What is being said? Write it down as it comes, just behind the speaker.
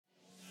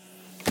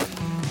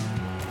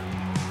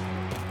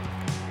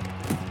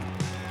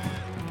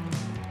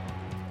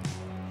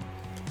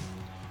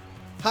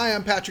Hi,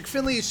 I'm Patrick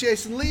Finley. It's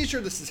Jason Lieser.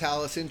 This is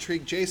Hallis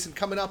Intrigue. Jason,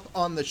 coming up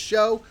on the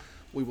show,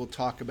 we will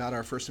talk about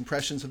our first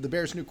impressions of the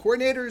Bears' new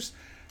coordinators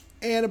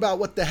and about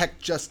what the heck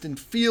Justin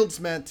Fields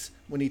meant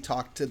when he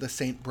talked to the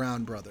St.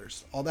 Brown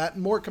brothers. All that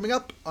and more coming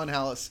up on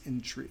Hallis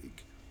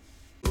Intrigue.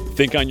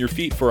 Think on your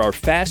feet for our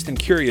Fast and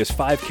Curious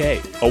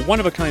 5K, a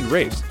one-of-a-kind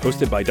race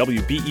hosted by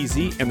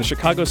WBEZ and the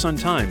Chicago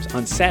Sun-Times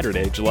on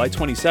Saturday, July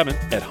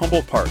 27th at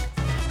Humboldt Park.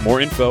 More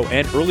info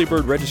and early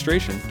bird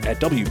registration at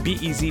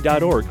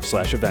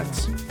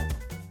wbez.org/events.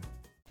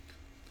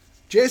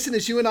 Jason,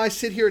 as you and I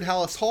sit here at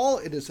Hallis Hall,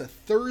 it is a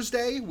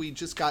Thursday. We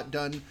just got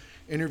done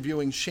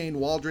interviewing Shane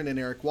Waldron and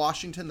Eric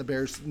Washington, the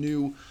Bears'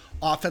 new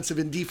offensive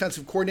and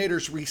defensive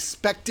coordinators,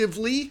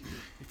 respectively.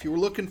 If you were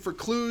looking for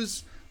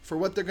clues for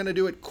what they're going to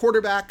do at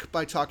quarterback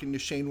by talking to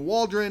Shane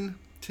Waldron,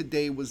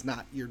 today was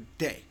not your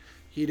day.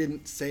 He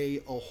didn't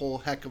say a whole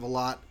heck of a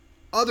lot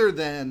other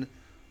than,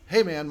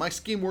 hey man, my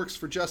scheme works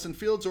for Justin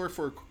Fields or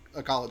for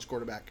a college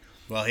quarterback.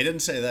 Well, he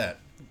didn't say that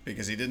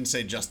because he didn't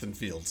say Justin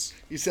Fields.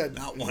 He said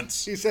not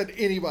once. He said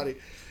anybody.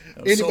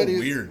 That was so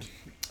weird.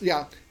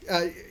 Yeah.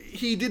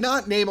 He did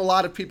not name a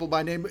lot of people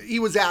by name. He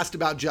was asked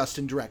about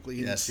Justin directly.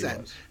 Yes, he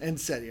was. And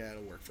said, yeah,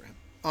 it'll work for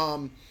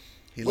him.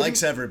 He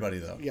likes everybody,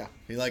 though. Yeah.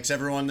 He likes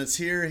everyone that's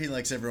here. He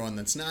likes everyone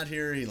that's not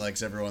here. He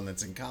likes everyone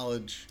that's in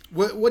college.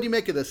 What do you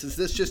make of this? Is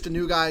this just a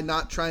new guy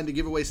not trying to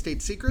give away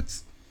state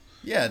secrets?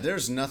 Yeah,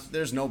 there's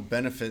no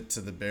benefit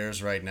to the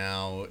Bears right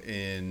now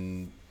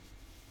in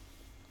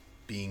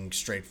being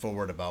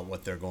straightforward about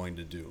what they're going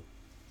to do.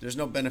 There's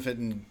no benefit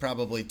in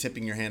probably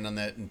tipping your hand on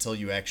that until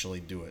you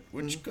actually do it,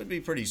 which could be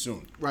pretty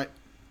soon. Right.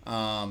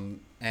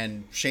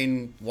 And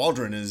Shane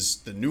Waldron is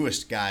the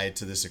newest guy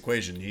to this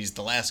equation. He's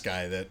the last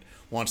guy that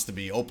wants to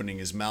be opening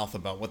his mouth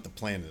about what the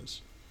plan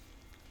is.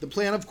 The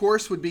plan, of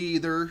course, would be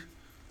either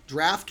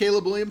draft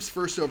Caleb Williams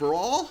first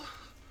overall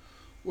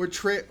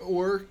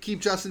or keep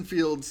Justin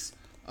Fields.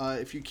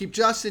 If you keep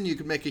Justin, you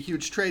can make a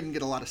huge trade and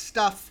get a lot of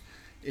stuff.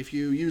 If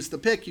you use the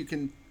pick, you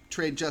can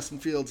trade Justin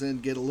Fields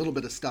and get a little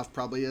bit of stuff,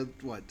 probably a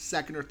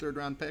second or third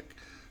round pick,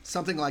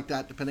 something like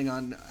that, depending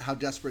on how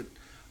desperate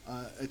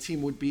a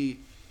team would be.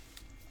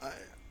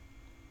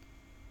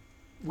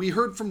 We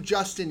heard from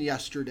Justin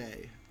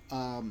yesterday.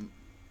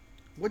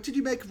 What did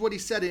you make of what he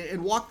said,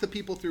 and walk the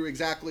people through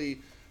exactly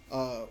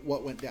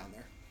what went down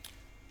there?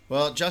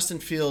 Well, Justin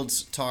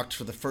Fields talked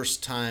for the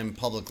first time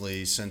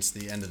publicly since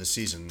the end of the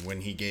season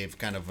when he gave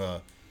kind of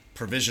a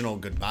provisional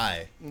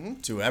goodbye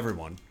to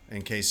everyone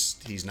in case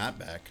he's not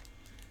back.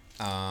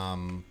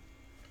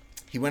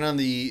 He went on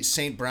the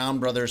St. Brown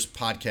Brothers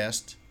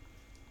podcast,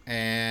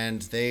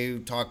 and they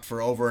talked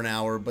for over an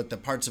hour, but the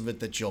parts of it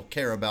that you'll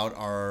care about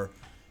are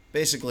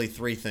basically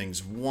three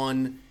things.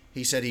 One,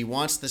 he said he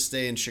wants to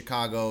stay in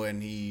Chicago,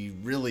 and he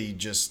really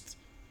just,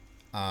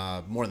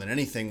 more than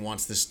anything,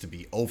 wants this to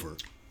be over.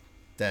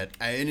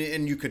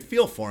 And you could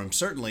feel for him,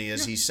 certainly,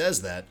 as he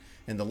says that,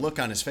 and the look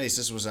on his face.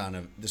 This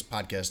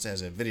podcast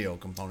has a video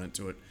component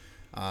to it.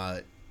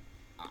 I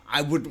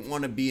wouldn't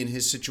want to be in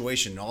his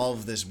situation, all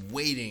of this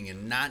waiting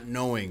and not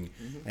knowing,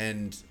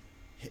 and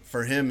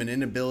for him, an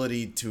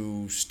inability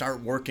to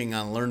start working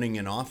on learning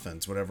an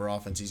offense, whatever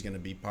offense he's going to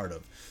be part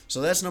of.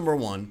 So that's number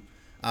one.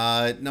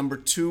 Number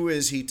two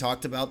is he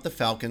talked about the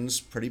Falcons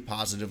pretty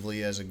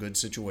positively as a good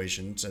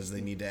situation. Says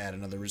they need to add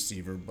another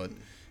receiver, but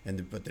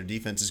their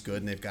defense is good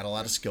and they've got a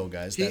lot of skill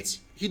guys.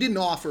 He didn't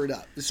offer it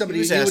up. He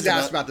was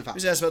asked about the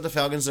Falcons. He was asked about the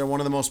Falcons. They're one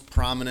of the most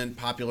prominent,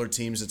 popular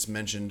teams that's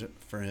mentioned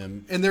for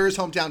him. And they're his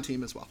hometown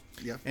team as well.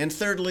 Yeah. And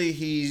thirdly,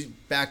 he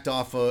backed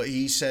off.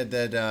 He said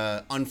that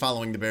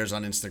unfollowing the Bears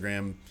on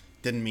Instagram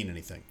didn't mean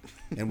anything.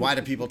 And why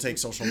do people take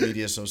social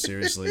media so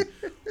seriously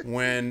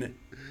when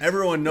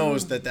everyone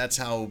knows that that's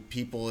how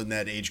people in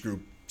that age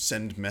group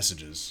send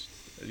messages?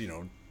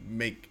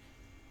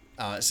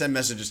 Send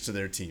messages to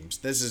their teams.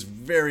 This is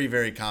very,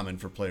 very common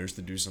for players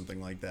to do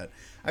something like that.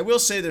 I will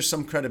say there's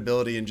some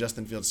credibility in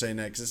Justin Fields saying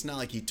that because it's not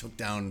like he took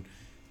down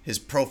his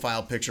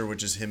profile picture,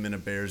 which is him in a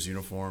Bears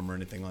uniform or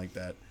anything like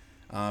that.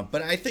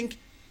 But I think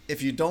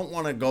if you don't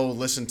want to go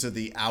listen to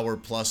the hour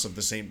plus of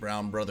the St.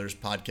 Brown Brothers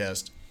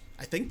podcast,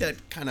 I think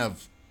that kind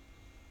of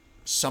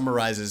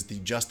summarizes the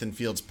Justin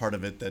Fields part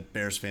of it that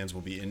Bears fans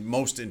will be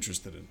most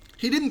interested in.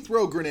 He didn't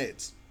throw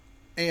grenades.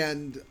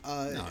 And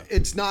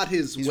it's not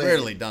his way. He's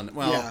rarely done it.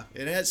 Well, yeah.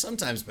 It has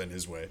sometimes been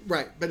his way.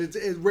 Right, but it's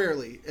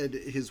rarely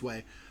his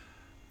way.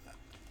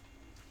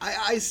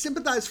 I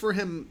sympathize for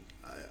him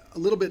a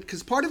little bit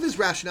because part of his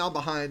rationale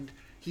behind,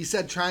 he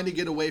said, trying to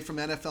get away from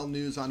NFL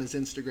news on his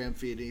Instagram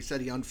feed. He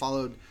said he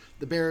unfollowed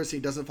the Bears. He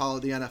doesn't follow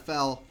the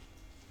NFL.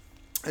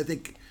 I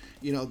think,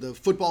 the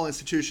football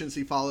institutions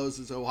he follows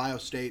is Ohio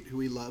State,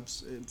 who he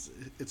loves.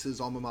 It's his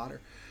alma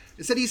mater.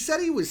 He said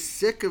he was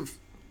sick of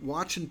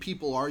watching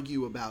people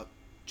argue about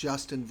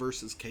Justin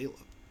versus Caleb.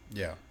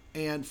 Yeah.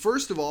 And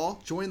first of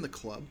all, join the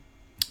club.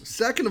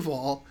 Second of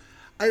all,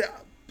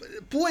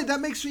 that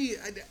makes me.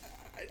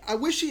 I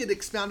wish he had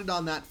expounded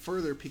on that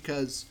further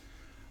because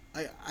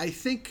I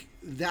think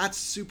that's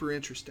super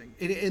interesting.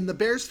 And the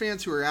Bears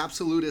fans who are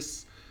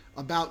absolutists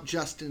about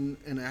Justin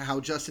and how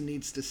Justin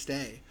needs to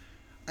stay,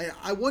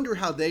 I wonder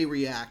how they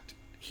react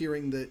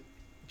hearing that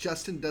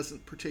Justin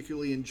doesn't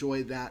particularly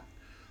enjoy that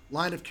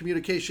line of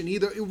communication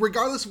either,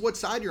 regardless of what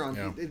side you're on.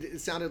 Yeah.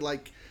 It sounded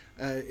like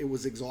it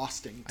was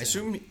exhausting. I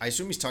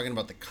assume he's talking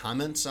about the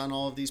comments on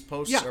all of these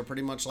posts are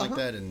pretty much like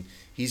that, and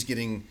he's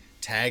getting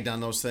tagged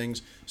on those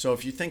things. So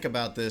if you think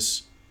about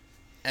this,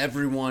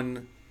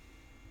 everyone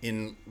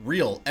in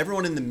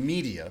the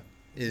media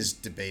is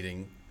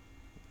debating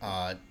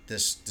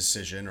this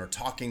decision or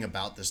talking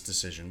about this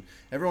decision.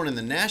 Everyone in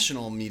the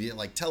national media,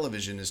 like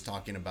television, is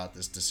talking about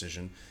this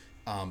decision.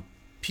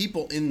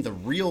 People in the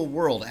real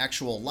world,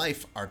 actual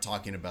life, are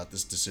talking about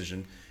this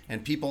decision.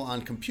 And people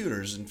on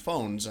computers and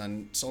phones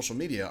on social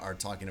media are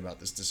talking about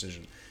this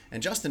decision.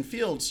 And Justin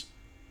Fields,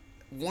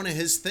 one of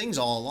his things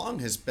all along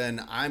has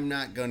been, I'm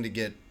not going to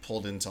get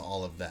pulled into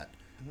all of that.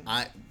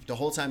 The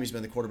whole time he's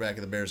been the quarterback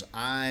of the Bears,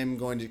 I'm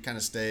going to kind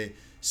of stay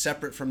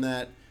separate from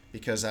that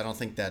because I don't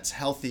think that's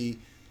healthy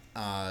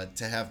to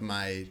have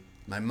my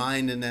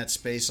mind in that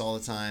space all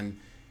the time.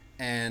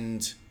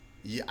 And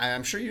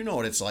I'm sure you know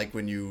what it's like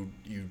when you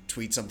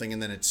tweet something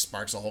and then it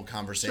sparks a whole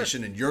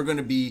conversation, and you're going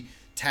to be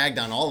tagged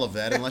on all of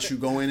that unless you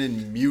go in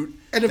and mute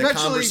the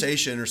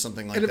conversation or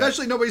something like that. And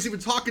eventually nobody's even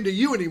talking to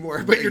you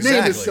anymore, but your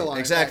name is still on it.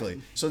 Exactly.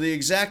 So the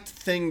exact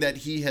thing that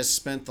he has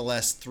spent the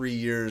last 3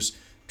 years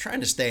trying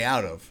to stay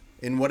out of,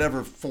 in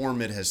whatever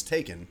form it has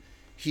taken,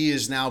 he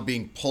is now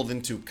being pulled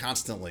into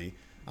constantly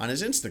on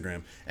his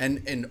Instagram.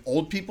 And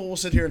old people will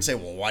sit here and say,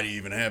 well, why do you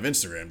even have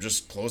Instagram?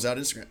 Just close out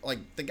Instagram. Like,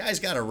 the guy's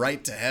got a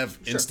right to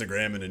have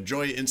Instagram and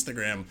enjoy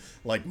Instagram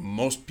like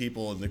most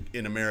people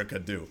in America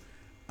do.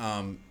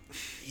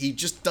 He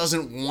just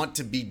doesn't want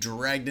to be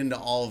dragged into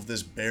all of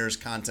this Bears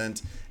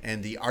content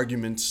and the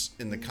arguments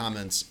in the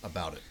comments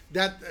about it.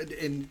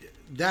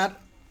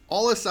 That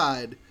all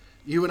aside,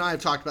 you and I have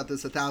talked about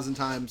this 1,000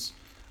 times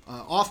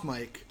off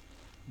mic.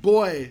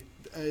 Boy,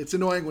 it's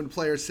annoying when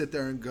players sit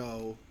there and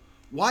go,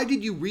 why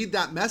did you read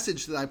that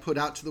message that I put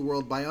out to the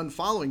world by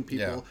unfollowing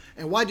people? Yeah.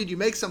 And why did you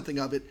make something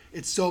of it?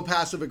 It's so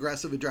passive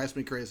aggressive, it drives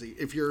me crazy.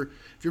 If you're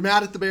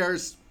mad at the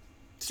Bears,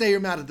 say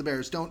you're mad at the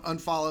Bears. Don't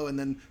unfollow and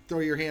then throw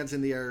your hands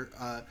in the air.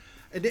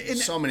 And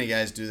so many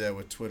guys do that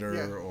with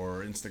Twitter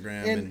or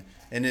Instagram,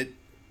 and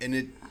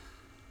it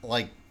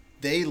like,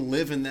 they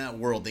live in that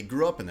world. They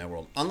grew up in that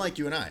world, unlike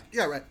you and I.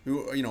 Yeah, right.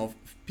 Who,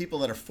 people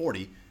that are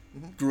 40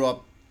 grew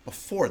up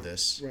before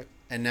this, right,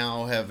 and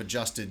now have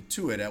adjusted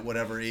to it at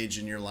whatever age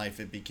in your life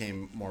it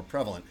became more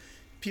prevalent.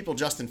 People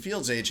Justin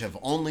Fields' age have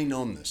only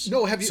known this.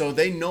 No, have you? So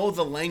they know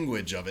the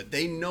language of it.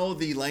 They know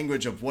the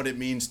language of what it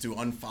means to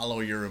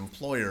unfollow your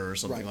employer or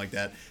something like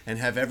that, and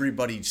have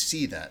everybody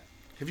see that.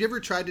 Have you ever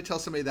tried to tell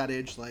somebody that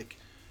age, like,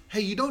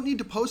 hey, you don't need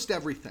to post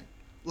everything?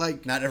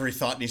 Like, not every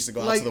thought needs to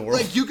go out to the world.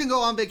 Like, you can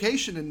go on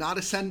vacation and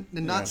not send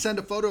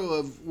a photo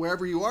of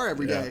wherever you are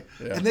every day,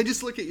 and they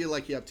just look at you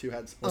like you have two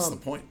heads. What's the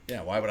point?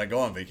 Yeah, why would I go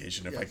on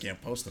vacation if I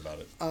can't post about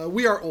it?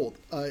 We are old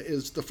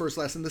is the first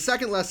lesson. The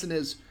second lesson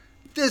is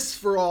this,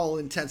 for all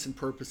intents and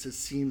purposes,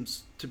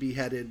 seems to be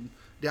headed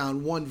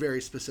down one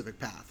very specific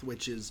path,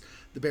 which is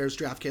the Bears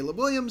draft Caleb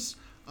Williams,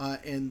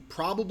 and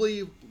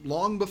probably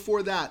long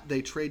before that,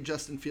 they trade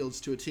Justin Fields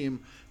to a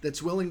team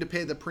that's willing to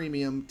pay the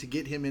premium to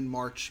get him in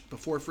March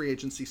before free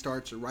agency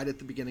starts or right at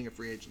the beginning of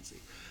free agency,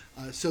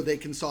 so they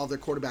can solve their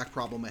quarterback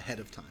problem ahead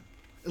of time.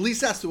 At least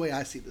that's the way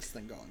I see this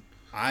thing going.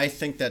 I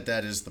think that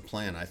is the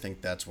plan. I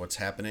think that's what's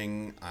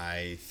happening.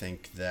 I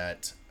think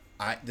that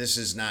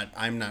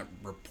I'm not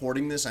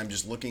reporting this. I'm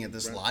just looking at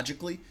this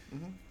logically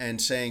and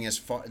saying, as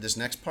far this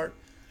next part,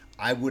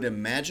 I would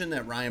imagine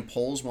that Ryan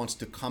Poles wants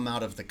to come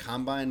out of the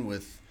combine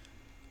with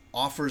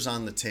offers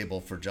on the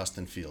table for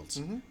Justin Fields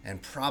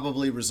and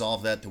probably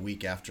resolve that the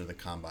week after the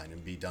combine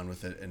and be done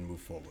with it and move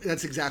forward.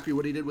 That's exactly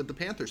what he did with the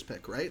Panthers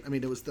pick, right? I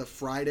mean, it was the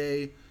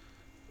Friday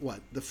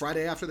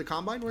after the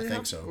combine? I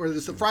think so. Or it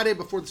was the Friday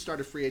before the start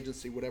of free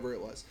agency, whatever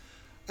it was.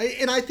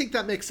 And I think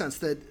that makes sense,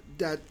 that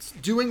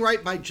doing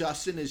right by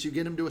Justin is you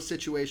get him to a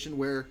situation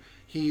where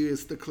he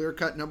is the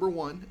clear-cut number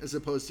one, as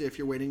opposed to if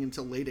you're waiting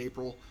until late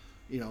April,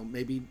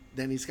 maybe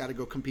then he's got to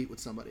go compete with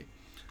somebody.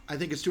 I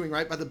think it's doing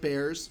right by the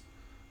Bears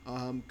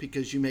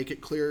because you make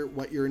it clear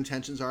what your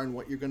intentions are and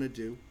what you're going to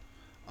do.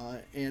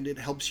 And it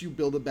helps you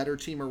build a better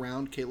team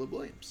around Caleb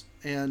Williams.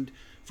 And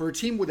for a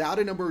team without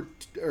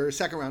a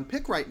second-round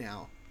pick right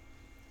now,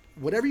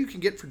 whatever you can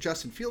get for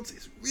Justin Fields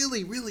is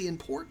really, really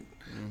important.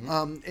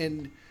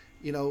 And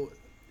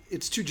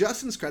it's to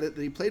Justin's credit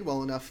that he played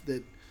well enough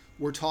that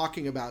we're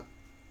talking about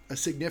a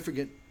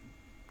significant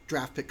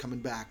draft pick coming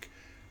back,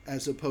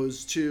 as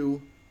opposed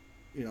to,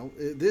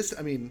 this.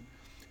 I mean,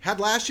 had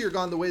last year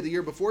gone the way the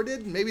year before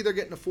did, maybe they're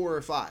getting a 4 or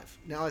a 5.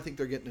 Now I think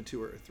they're getting a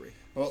 2 or a 3.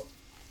 Well,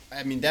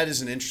 I mean, that's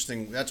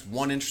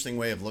one interesting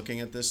way of looking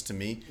at this to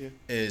me,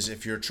 is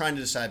if you're trying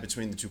to decide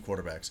between the two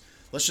quarterbacks,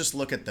 let's just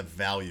look at the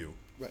value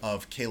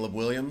of Caleb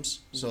Williams,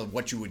 so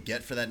what you would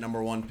get for that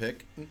number one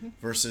pick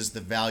versus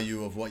the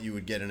value of what you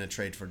would get in a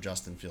trade for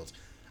Justin Fields.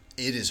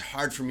 It is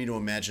hard for me to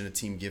imagine a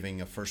team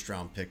giving a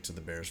first-round pick to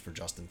the Bears for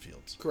Justin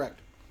Fields. Correct.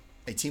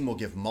 A team will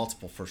give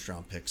multiple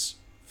first-round picks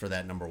for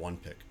that number one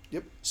pick.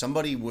 Yep.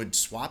 Somebody would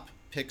swap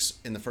picks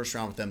in the first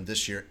round with them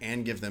this year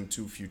and give them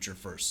 2 future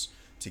firsts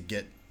to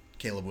get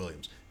Caleb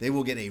Williams. They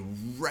will get a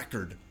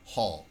record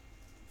haul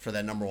for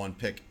that number 1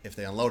 pick if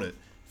they unload it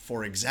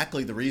for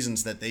exactly the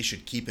reasons that they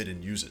should keep it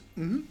and use it.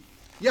 Mm-hmm.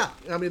 Yeah,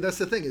 I mean, that's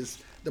the thing is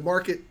the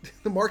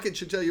market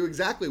should tell you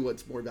exactly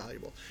what's more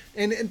valuable.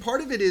 And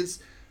part of it is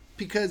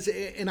because,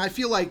 and I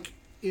feel like,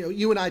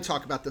 you and I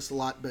talk about this a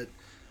lot, but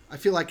I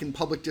feel like in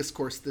public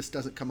discourse, this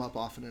doesn't come up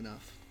often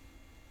enough.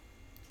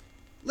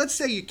 Let's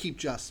say you keep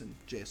Justin,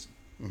 Jason.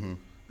 Mm-hmm.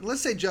 And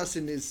let's say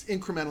Justin is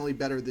incrementally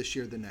better this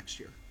year than next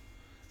year.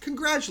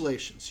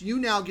 Congratulations. You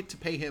now get to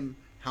pay him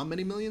how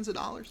many millions of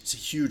dollars? It's a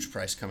huge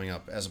price coming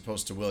up, as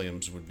opposed to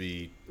Williams would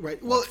be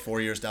right. Well,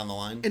 4 years down the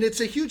line. And it's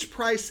a huge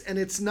price, and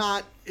it's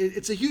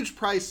a huge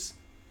price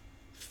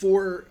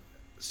for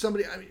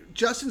somebody. I mean,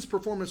 Justin's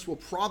performance will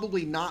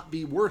probably not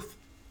be worth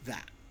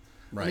that.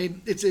 Right. I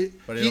mean,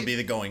 but it'll be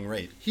the going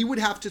rate. He would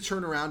have to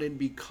turn around and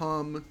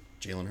become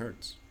Jalen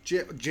Hurts.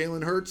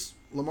 Jalen Hurts,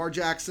 Lamar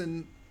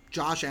Jackson,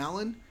 Josh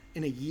Allen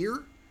in a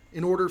year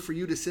in order for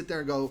you to sit there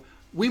and go,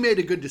 we made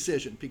a good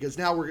decision because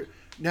now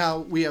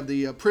we have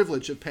the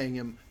privilege of paying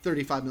him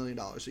 $35 million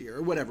a year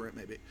or whatever it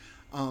may be.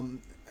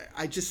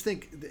 I just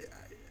think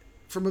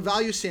from a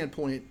value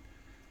standpoint,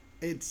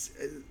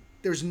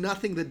 there's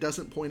nothing that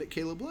doesn't point at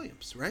Caleb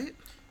Williams, right?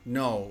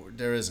 No,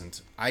 there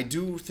isn't. I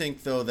do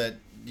think, though, that,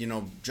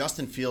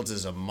 Justin Fields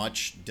is a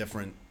much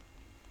different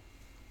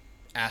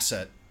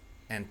asset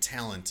and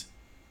talent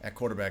at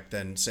quarterback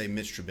than, say,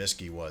 Mitch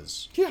Trubisky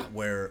was. Yeah.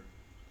 Where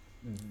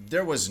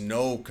there was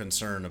no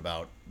concern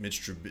about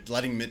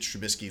letting Mitch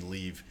Trubisky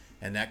leave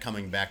and that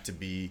coming back to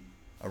be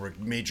a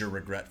major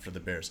regret for the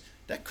Bears.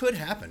 That could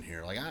happen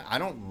here. Like, I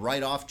don't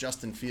write off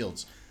Justin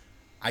Fields.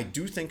 I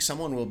do think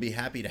someone will be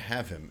happy to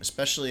have him,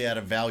 especially at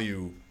a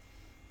value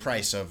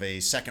price of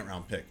a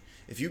second-round pick.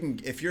 If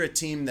you're a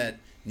team that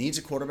needs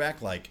a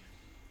quarterback like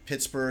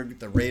Pittsburgh,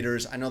 the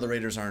Raiders, I know the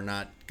Raiders are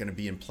not going to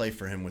be in play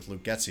for him with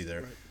Luke Getsy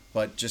there, right.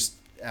 But just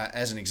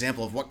as an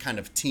example of what kind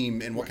of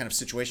team and what kind of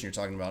situation you're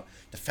talking about,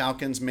 the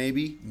Falcons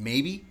maybe.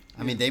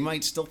 I mean, they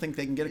might still think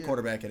they can get a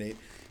quarterback at 8.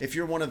 If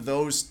you're one of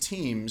those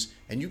teams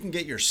and you can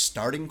get your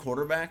starting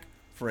quarterback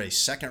for a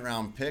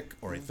second-round pick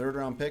or a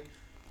third-round pick,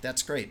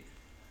 that's great.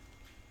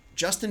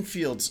 Justin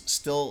Fields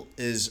still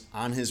is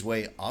on his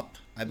way up,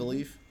 I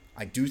believe.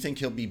 I do think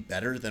he'll be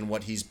better than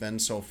what he's been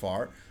so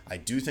far. I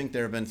do think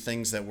there have been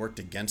things that worked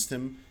against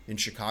him in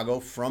Chicago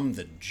from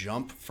the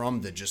jump,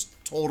 from the just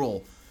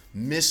total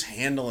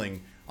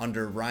mishandling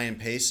under Ryan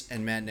Pace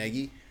and Matt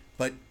Nagy.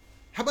 But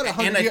how about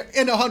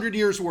 100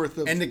 years worth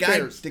of and the guy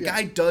Bears?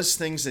 Guy does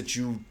things that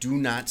you do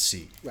not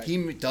see. Right.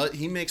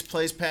 He makes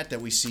plays, Pat,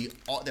 that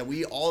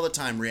we all the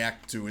time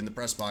react to in the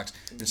press box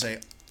and say,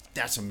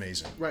 that's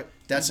amazing. Right.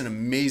 That's an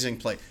amazing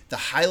play. The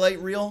highlight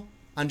reel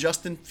on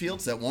Justin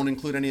Fields that won't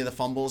include any of the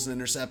fumbles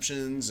and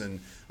interceptions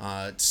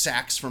and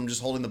sacks from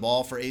just holding the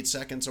ball for 8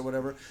 seconds or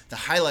whatever. The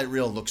highlight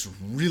reel looks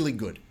really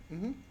good.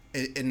 Mm-hmm.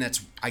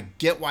 And I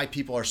get why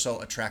people are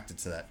so attracted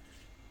to that.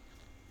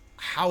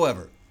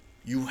 However,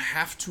 you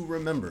have to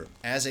remember,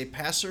 as a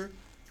passer,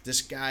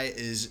 this guy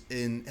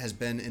has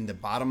been in the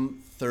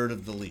bottom third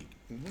of the league.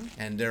 Mm-hmm.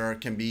 And there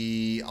can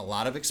be a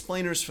lot of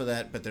explainers for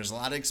that, but there's a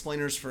lot of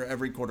explainers for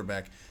every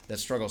quarterback that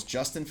struggles.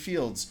 Justin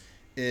Fields,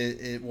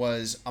 it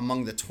was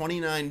among the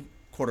 29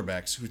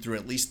 quarterbacks who threw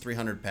at least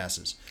 300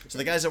 passes. So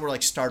the guys that were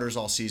like starters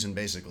all season,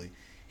 basically,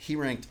 he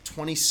ranked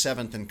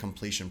 27th in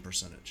completion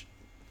percentage.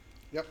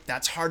 Yep.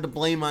 That's hard to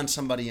blame on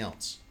somebody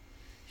else.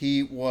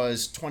 He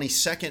was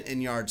 22nd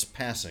in yards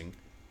passing,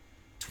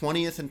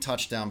 20th in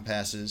touchdown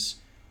passes,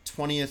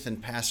 20th in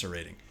passer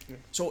rating. Yeah.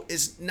 So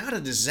it's not a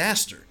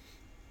disaster,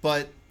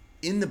 but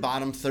in the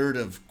bottom third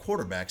of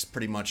quarterbacks,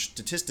 pretty much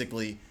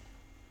statistically,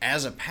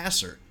 as a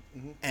passer.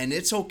 Mm-hmm. And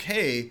it's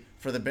okay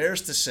for the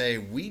Bears to say,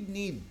 we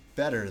need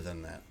better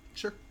than that.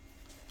 Sure.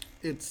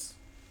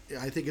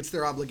 I think it's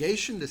their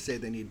obligation to say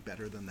they need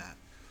better than that.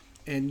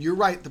 And you're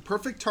right. The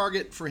perfect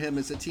target for him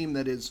is a team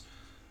that is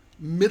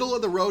middle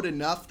of the road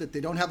enough that they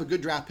don't have a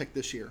good draft pick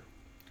this year,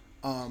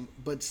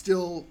 but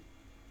still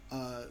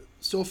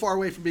so far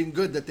away from being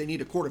good that they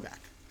need a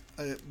quarterback.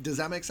 Does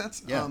that make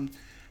sense? Yeah.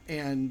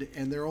 And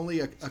there are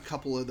only a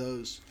couple of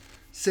those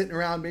sitting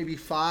around, maybe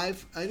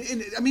 5.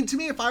 And I mean, to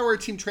me, if I were a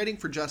team trading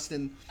for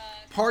Justin,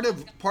 part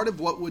of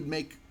what would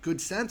make good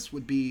sense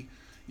would be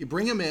you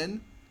bring him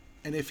in,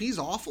 and if he's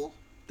awful,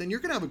 then you're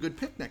going to have a good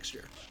pick next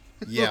year.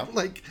 Yeah.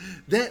 like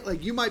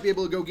you might be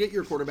able to go get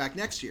your quarterback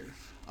next year.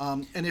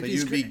 And if but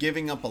you'd be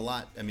giving up a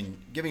lot. I mean,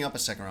 giving up a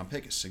second-round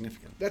pick is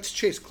significant. That's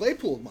Chase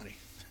Claypool money.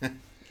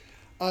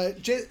 I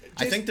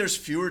think there's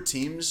fewer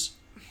teams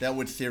that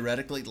would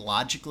theoretically,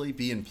 logically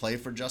be in play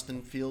for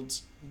Justin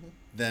Fields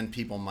than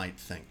people might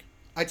think.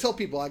 I tell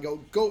people, I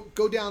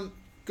go down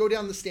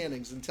the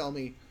standings and tell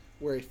me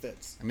where he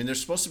fits. I mean,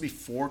 there's supposed to be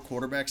 4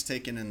 quarterbacks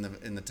taken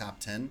in the top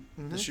 10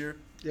 this year.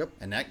 Yep.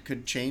 And that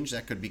could change.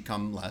 That could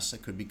become less.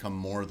 It could become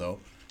more, though.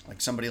 Like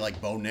somebody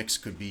like Bo Nix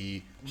could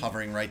be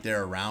hovering right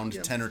there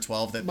around 10 or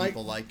 12 that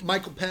people like.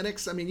 Michael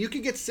Penix. I mean, you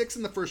could get 6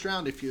 in the first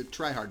round if you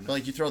try hard enough. But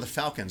like you throw the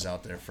Falcons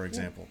out there, for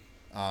example.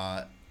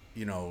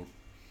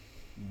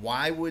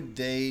 why would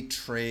they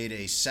trade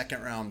a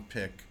second-round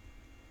pick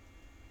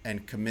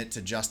and commit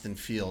to Justin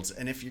Fields?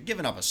 And if you're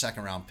giving up a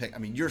second-round pick, I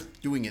mean, you're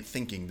doing it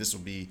thinking this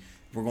will be,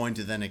 we're going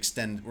to then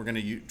extend, we're going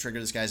to trigger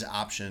this guy's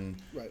option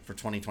for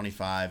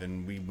 2025,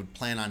 and we would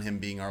plan on him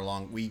being our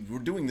we're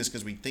doing this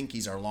because we think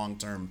he's our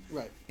long-term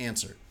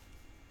answer.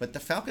 But the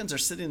Falcons are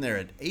sitting there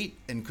at 8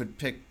 and could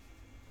pick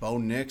Bo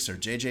Nix or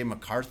J.J.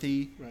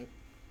 McCarthy. Right.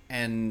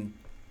 And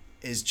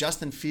is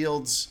Justin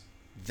Fields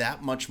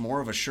that much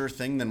more of a sure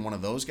thing than one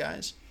of those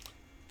guys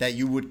that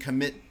you would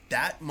commit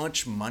that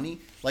much money?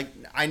 Like,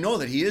 I know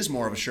that he is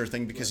more of a sure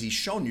thing because he's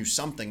shown you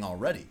something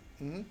already.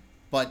 Mm-hmm.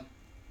 But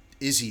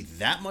is he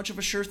that much of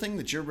a sure thing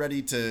that you're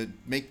ready to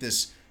make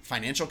this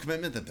financial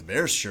commitment that the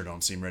Bears sure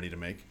don't seem ready to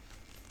make?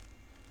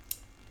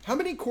 How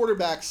many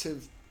quarterbacks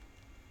have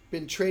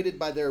been traded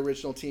by their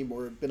original team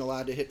or been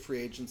allowed to hit free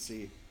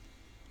agency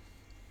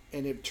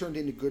and have turned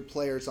into good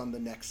players on the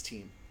next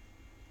team?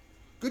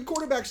 Good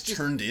quarterbacks just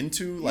turned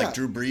into, like,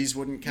 Drew Brees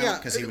wouldn't count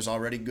because he was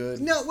already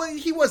good. No, well,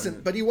 he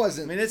wasn't, but he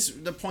wasn't. I mean,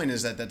 the point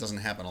is that doesn't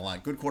happen a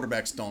lot. Good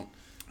quarterbacks don't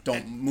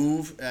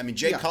move. I mean,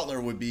 Jay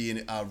Cutler would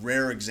be a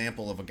rare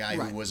example of a guy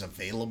who was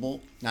available,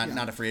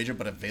 not a free agent,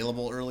 but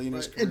available early in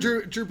his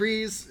career. And Drew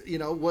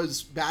Brees,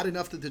 was bad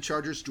enough that the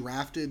Chargers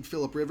drafted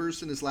Phillip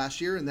Rivers in his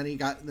last year, and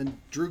then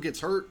Drew gets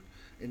hurt,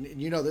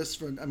 and you know this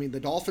the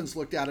Dolphins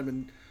looked at him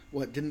and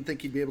didn't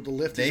think he'd be able to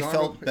lift his arm. They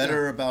felt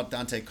better about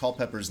Dante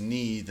Culpepper's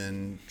knee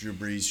than Drew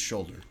Brees'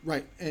 shoulder.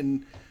 Right.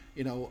 And,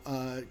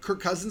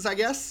 Kirk Cousins, I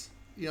guess,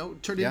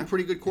 turned into a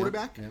pretty good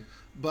quarterback. Yeah.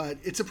 But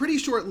it's a pretty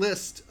short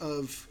list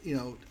of,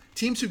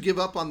 teams who give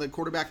up on the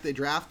quarterback they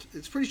draft.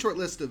 It's a pretty short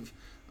list of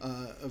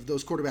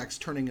those quarterbacks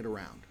turning it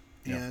around.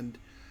 Yeah. And,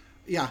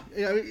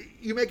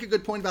 you make a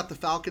good point about the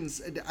Falcons.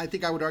 I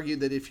think I would argue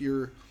that if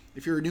you're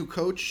a new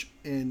coach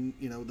and,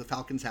 the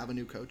Falcons have a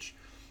new coach,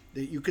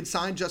 that you could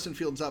sign Justin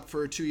Fields up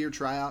for a 2-year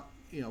tryout,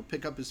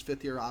 pick up his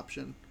 5th-year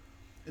option.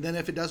 And then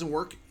if it doesn't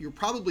work, you're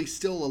probably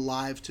still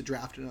alive to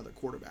draft another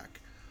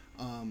quarterback.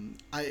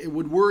 It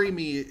would worry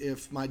me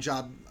if my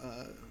job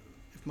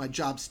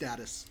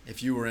status.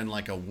 If you were in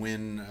like a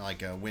win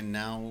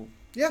now?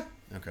 Yeah.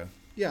 Okay.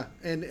 Yeah,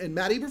 and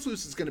Matt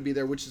Eberflus is going to be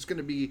there, which is going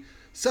to be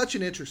such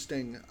an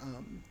interesting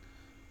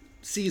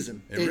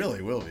season. It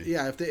really will be.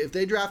 Yeah, if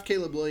they draft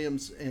Caleb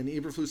Williams and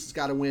Eberflus has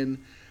got to win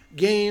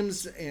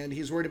games and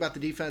he's worried about the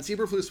defense.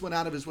 Eberflus went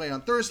out of his way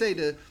on Thursday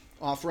to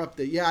offer up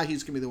that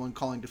he's going to be the one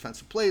calling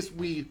defensive plays.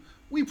 We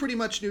pretty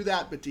much knew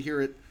that, but to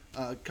hear it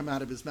come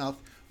out of his mouth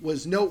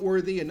was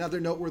noteworthy. Another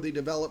noteworthy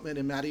development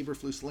in Matt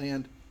Eberflus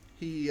land.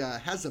 He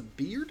has a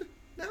beard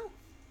now.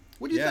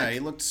 What do you think? Yeah, he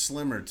looked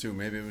slimmer too.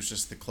 Maybe it was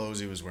just the clothes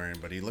he was wearing,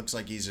 but he looks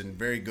like he's in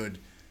very good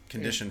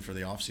condition for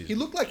the offseason. He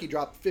looked like he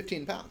dropped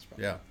 15 pounds.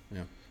 Probably. Yeah. Do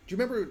you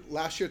remember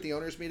last year at the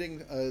owners' meeting,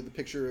 the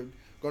picture of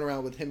going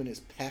around with him and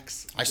his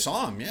pecs? I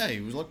saw him. Yeah, he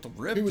looked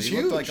ripped. He was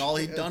huge. Looked like all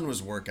he'd done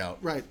was work out.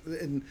 Right,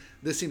 and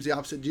this seems the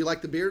opposite. Do you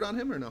like the beard on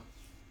him or no?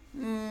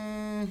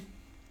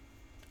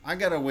 I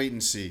gotta wait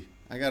and see.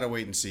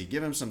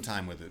 Give him some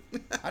time with it.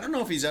 I don't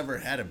know if he's ever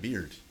had a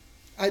beard.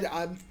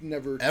 I've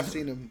never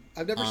seen him.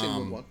 I've never seen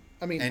him with one.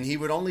 I mean, and he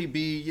would only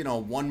be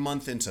 1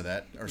 month into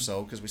that or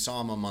so because we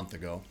saw him a month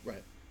ago.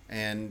 Right.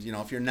 And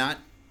if you're not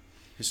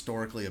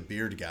historically a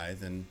beard guy,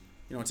 then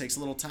it takes a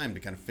little time to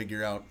kind of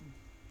figure out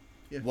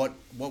what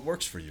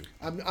works for you.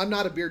 I'm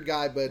not a beard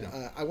guy, but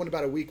I went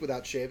about a week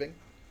without shaving.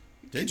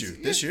 Did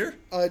you this year?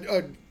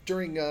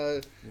 During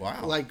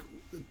wow, like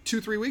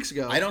 2-3 weeks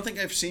ago. I don't think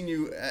I've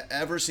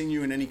ever seen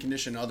you in any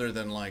condition other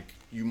than like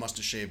you must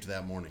have shaved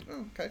that morning.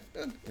 Oh, okay.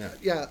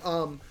 Yeah.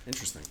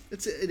 Interesting.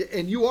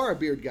 And you are a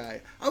beard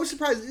guy. I was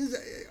surprised.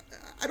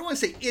 I don't want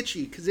to say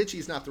itchy because itchy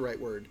is not the right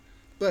word,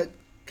 but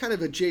kind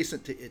of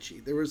adjacent to itchy.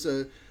 There was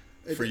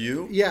for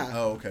you? Yeah.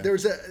 Oh, okay. There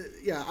was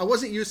I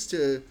wasn't used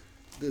to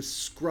the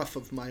scruff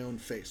of my own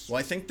face. Well,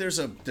 I think there's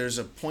a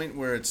point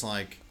where it's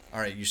like, all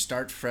right, you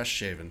start fresh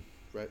shaven.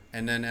 Right.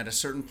 And then at a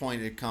certain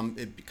point, it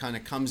kind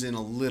of comes in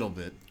a little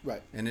bit.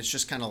 Right. And it's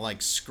just kind of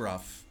like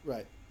scruff.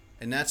 Right.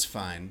 And that's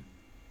fine.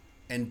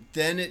 And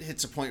then it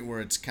hits a point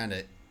where it's kind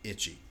of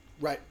itchy.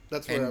 Right.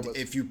 That's where I was.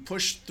 If you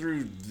push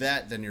through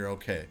that, then you're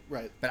okay.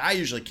 Right. But I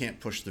usually can't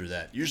push through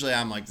that. Usually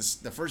I'm like,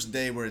 the first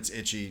day where it's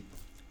itchy,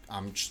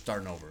 I'm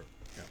starting over.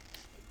 Yeah.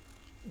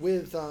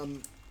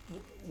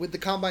 With the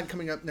combine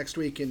coming up next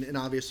week, and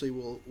obviously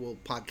we'll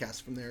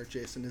podcast from there,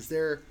 Jason. Is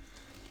there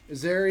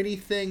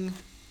anything?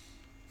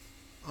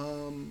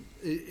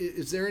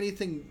 Is there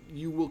anything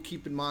you will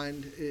keep in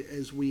mind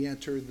as we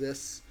enter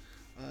this?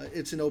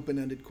 It's an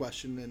open-ended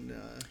question, and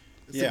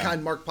it's the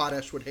kind Mark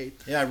Potash would hate.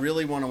 Yeah, I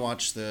really want to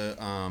watch the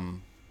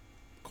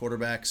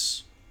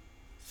quarterbacks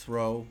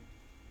throw,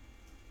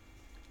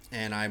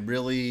 and I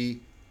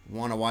really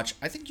want to watch.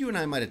 I think you and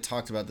I might have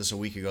talked about this a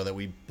week ago that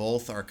we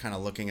both are kind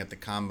of looking at the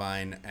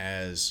combine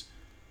as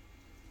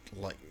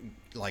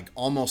like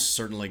almost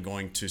certainly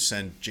going to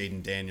send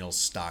Jaden Daniels'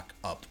 stock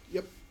up.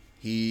 Yep.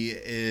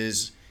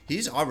 He's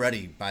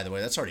already, by the way,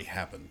 that's already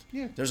happened.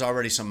 Yeah. There's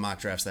already some mock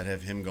drafts that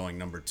have him going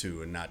number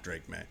 2 and not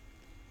Drake May.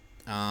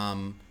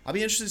 I'll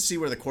be interested to see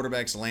where the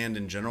quarterbacks land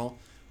in general.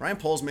 Ryan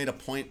Poles made a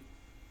point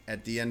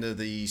at the end of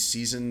the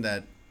season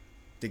that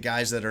the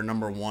guys that are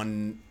number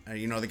one,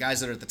 the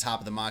guys that are at the top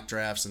of the mock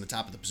drafts and the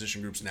top of the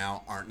position groups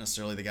now aren't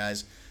necessarily the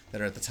guys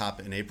that are at the top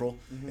in April.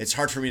 Mm-hmm. It's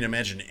hard for me to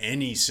imagine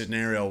any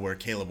scenario where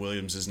Caleb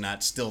Williams is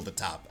not still the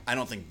top. I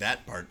don't think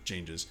that part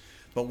changes.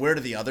 But where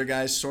do the other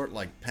guys sort,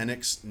 like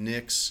Penix,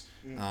 Nix,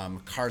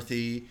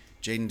 McCarthy,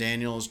 Jaden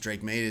Daniels,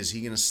 Drake May? Is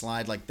he going to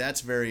slide? Like, that's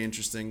very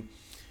interesting.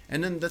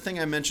 And then the thing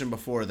I mentioned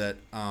before that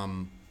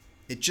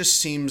it just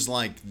seems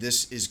like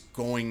this is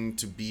going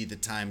to be the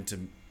time to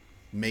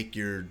make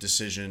your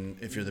decision,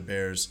 if you're the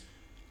Bears,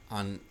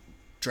 on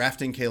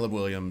drafting Caleb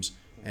Williams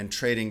and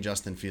trading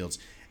Justin Fields.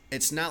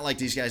 It's not like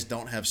these guys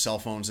don't have cell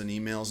phones and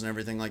emails and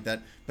everything like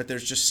that, but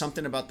there's just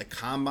something about the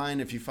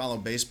combine. If you follow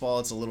baseball,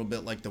 it's a little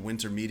bit like the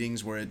winter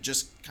meetings where it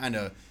just kind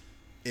of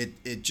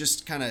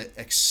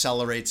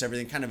accelerates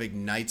everything, kind of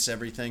ignites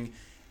everything,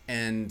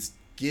 and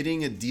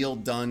getting a deal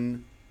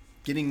done,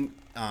 getting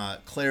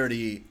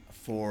clarity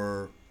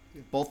for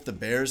both the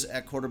Bears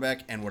at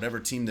quarterback and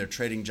whatever team they're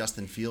trading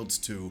Justin Fields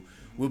to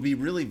will be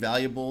really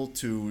valuable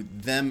to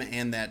them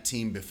and that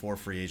team before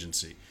free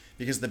agency.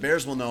 Because the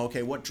Bears will know,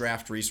 okay, what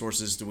draft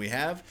resources do we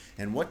have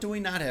and what do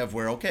we not have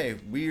where, okay,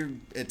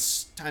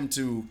 it's time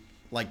to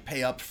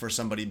pay up for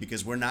somebody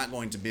because we're not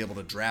going to be able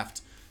to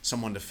draft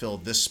someone to fill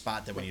this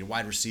spot that we need,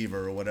 wide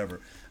receiver or whatever.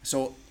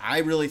 So I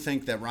really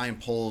think that Ryan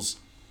Poles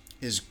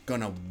is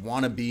going to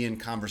want to be in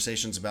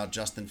conversations about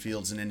Justin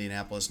Fields in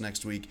Indianapolis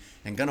next week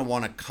and going to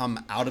want to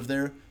come out of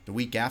there the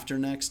week after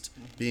next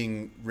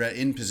being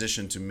in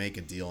position to make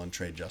a deal and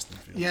trade Justin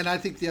Fields. Yeah, and I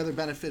think the other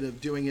benefit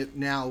of doing it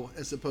now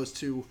as opposed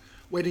to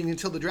waiting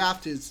until the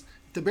draft is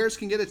if the Bears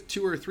can get a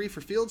 2 or 3 for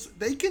Fields,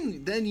 they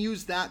can then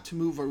use that to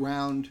move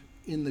around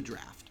in the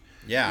draft.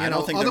 Yeah, I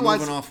don't think they're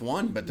moving off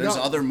one, but there's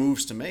other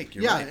moves to make.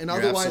 You're right. You're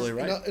absolutely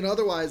right. And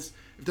otherwise,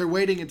 if they're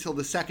waiting until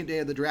the second day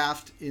of the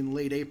draft in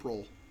late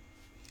April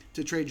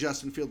to trade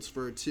Justin Fields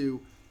for a 2,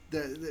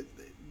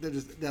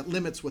 that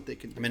limits what they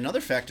can do. I mean,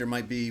 another factor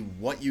might be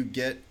what you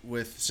get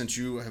with, since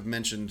you have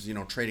mentioned,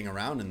 trading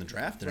around in the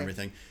draft and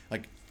everything.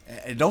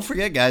 And don't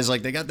forget, guys,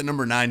 they got the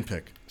number 9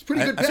 pick. It's a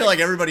pretty good pick. I feel like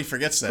everybody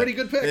forgets that. Pretty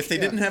good pick. If they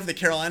didn't have the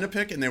Carolina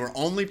pick and they were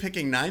only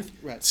picking 9th,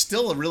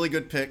 still a really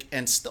good pick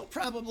and still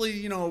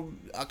probably,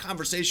 a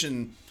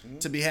conversation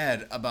to be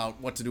had about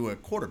what to do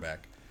at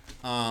quarterback.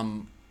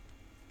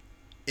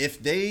 If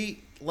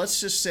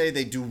let's just say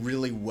they do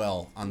really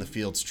well on the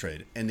Fields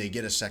trade and they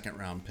get a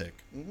second-round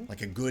pick,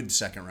 like a good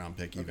second-round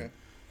pick even. Okay.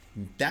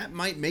 That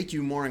might make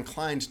you more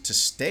inclined to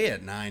stay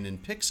at 9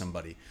 and pick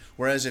somebody.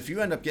 Whereas if you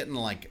end up getting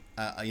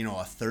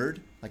a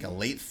third, like a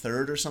late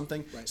third or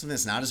something, something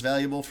that's not as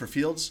valuable for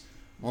Fields,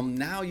 well,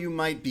 now you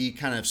might be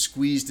kind of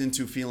squeezed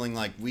into feeling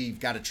like we've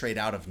got to trade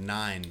out of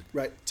 9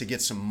 to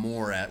get some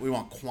more we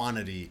want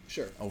quantity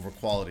over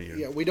quality.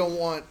 Yeah, we don't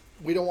want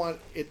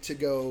it to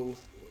go,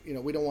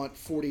 we don't want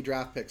 40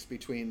 draft picks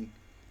between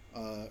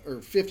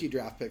or 50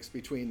 draft picks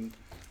between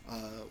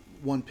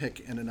one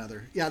pick and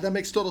another. Yeah, that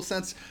makes total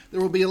sense.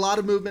 There will be a lot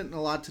of movement and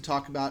a lot to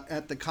talk about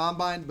at the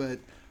Combine, but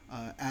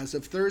as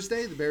of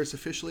Thursday, the Bears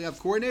officially have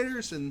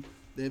coordinators, and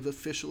they've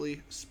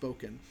officially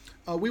spoken.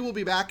 We will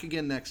be back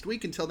again next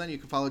week. Until then, you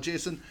can follow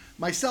Jason,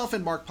 myself,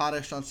 and Mark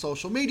Potash on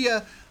social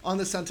media, on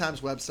the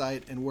Sun-Times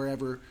website, and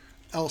wherever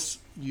else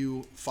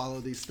you follow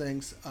these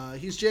things.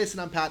 He's Jason.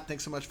 I'm Pat.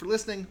 Thanks so much for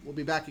listening. We'll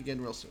be back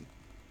again real soon.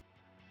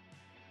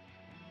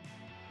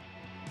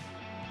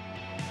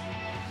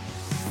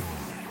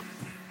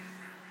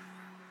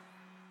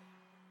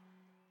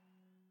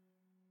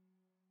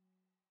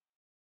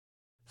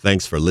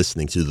 Thanks for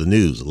listening to the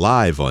news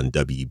live on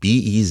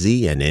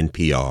WBEZ and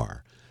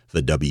NPR.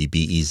 The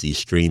WBEZ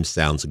stream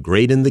sounds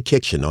great in the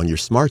kitchen on your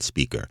smart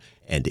speaker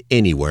and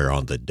anywhere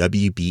on the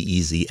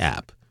WBEZ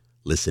app.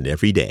 Listen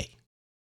every day.